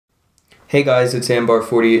Hey guys, it's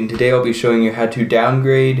Ambar40 and today I'll be showing you how to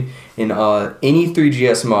downgrade in any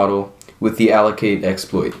 3GS model with the alloc8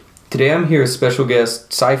 exploit. Today I'm here with special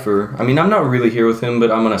guest Cypher. I'm not really here with him,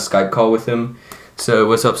 but I'm on a Skype call with him. So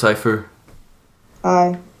what's up, Cypher?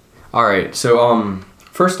 Hi. Alright, so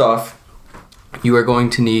first off, you are going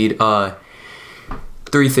to need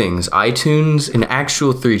three things. iTunes, an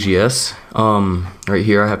actual 3GS, right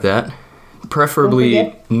here I have that.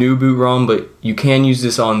 Preferably new bootrom, but you can use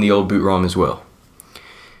this on the old bootrom as well.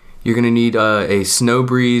 You're going to need a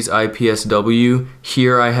Snowbreeze IPSW.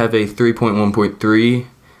 Here I have a 3.1.3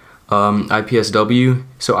 IPSW,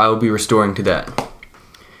 so I will be restoring to that.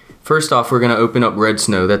 First off, we're going to open up Red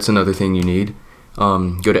Snow. That's another thing you need.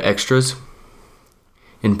 Go to Extras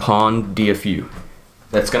and ipwndfu.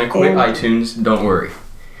 That's going to quit iTunes, don't worry.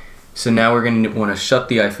 So now we're going to want to shut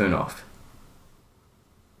the iPhone off.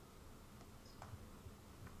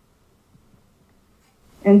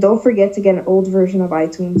 And don't forget to get an old version of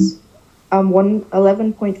iTunes.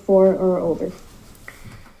 11.4 or older.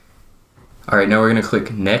 Alright, now we're going to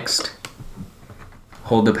click Next.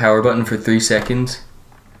 Hold the power button for 3 seconds.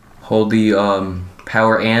 Hold the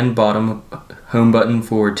power and bottom home button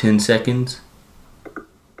for 10 seconds.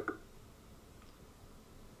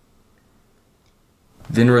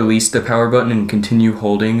 Then release the power button and continue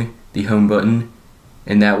holding the home button,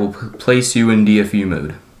 and that will place you in DFU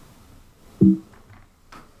mode.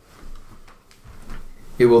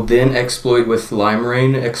 It will then exploit with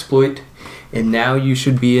limerain exploit, and now you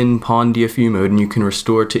should be in ipwndfu mode and you can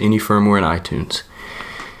restore to any firmware in iTunes.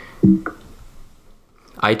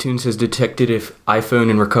 iTunes has detected if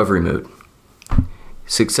iPhone in recovery mode.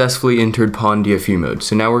 Successfully entered ipwndfu mode.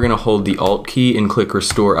 So now we're going to hold the Alt key and click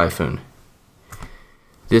Restore iPhone.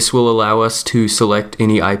 This will allow us to select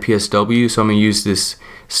any IPSW, so I'm going to use this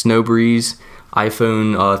Snowbreeze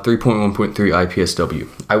iPhone 3.1.3 IPSW.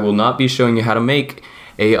 I will not be showing you how to make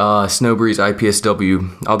a Snowbreeze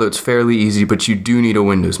IPSW, although it's fairly easy, but you do need a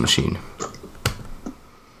Windows machine.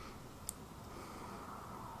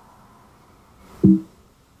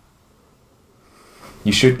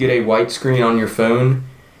 You should get a white screen on your phone.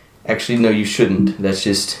 Actually, no, you shouldn't. That's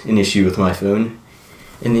just an issue with my phone.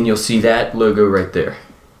 And then you'll see that logo right there.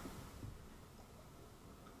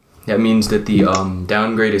 That means that the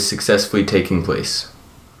downgrade is successfully taking place.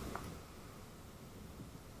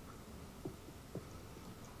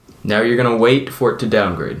 Now you're going to wait for it to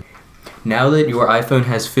downgrade. Now that your iPhone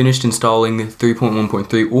has finished installing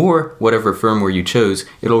 3.1.3 or whatever firmware you chose,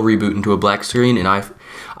 it'll reboot into a black screen and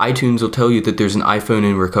iTunes will tell you that there's an iPhone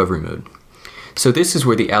in recovery mode. So this is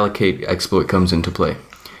where the alloc8 exploit comes into play.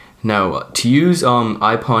 Now to use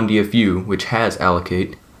ipwndfu, which has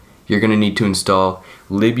alloc8, you're going to need to install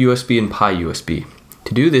libusb and pyusb.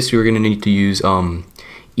 To do this, you're going to need to use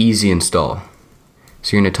easy install.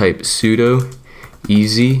 So you're going to type sudo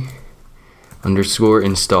easy _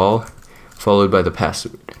 install followed by the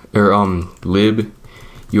password or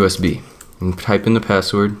libusb, and type in the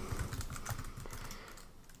password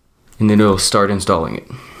and then it'll start installing it.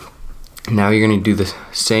 Now you're going to do the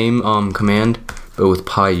same command but with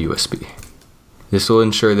pyusb. This will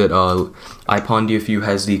ensure that ipwndfu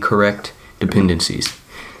has the correct dependencies.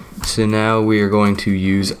 So now we are going to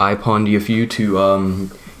use ipwndfu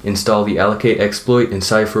to install the alloc8 exploit, and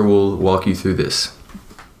Cypher will walk you through this.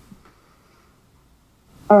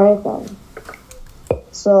 Alright then.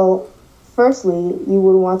 So, firstly, you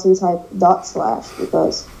would want to type //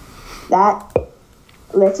 because that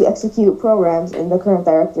lets you execute programs in the current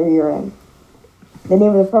directory you're in. The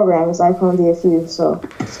name of the program is ipwndfu, so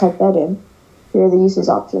just type that in. Here are the usage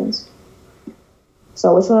options.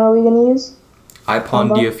 So which one are we going to use?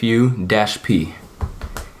 ipwndfu-p.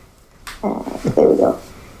 There we go.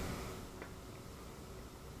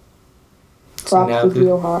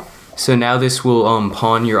 So now this will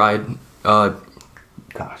pawn your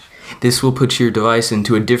this will put your device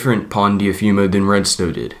into a different ipwndfu mode than Red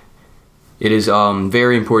Snow did. It is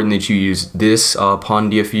very important that you use this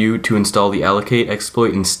ipwndfu to install the alloc8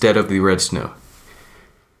 exploit instead of the Red Snow.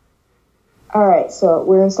 Alright, so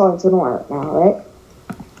we're installing firmware now, right?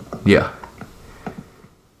 Yeah.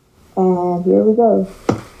 And here we go.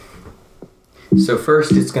 So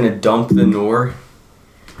first it's going to dump the NOR,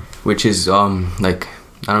 which is like,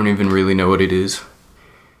 I don't even really know what it is.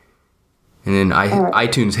 And then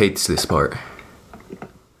iTunes hates this part.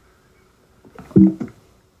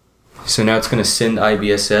 So now it's going to send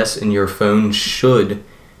IBSS and your phone should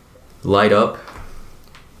light up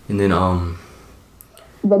and then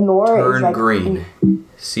the NOR turn is like green.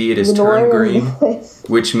 See, it is turned green,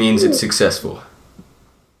 which means it's successful.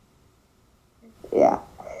 Yeah.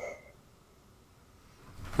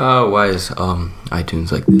 Oh, why is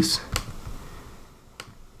iTunes like this?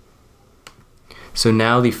 So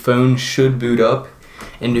now the phone should boot up,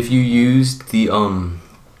 and if you used the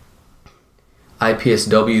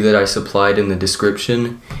IPSW that I supplied in the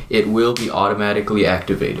description, it will be automatically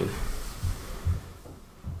activated.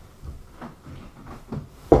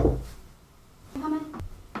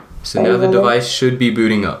 So now the device should be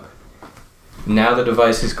booting up. Now the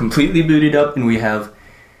device is completely booted up and we have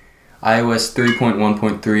iOS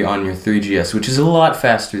 3.1.3 on your 3GS, which is a lot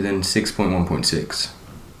faster than 6.1.6.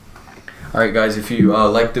 Alright guys, if you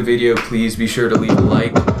liked the video, please be sure to leave a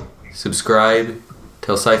like, subscribe,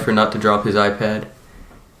 tell Cypher not to drop his iPad,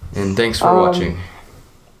 and thanks for watching.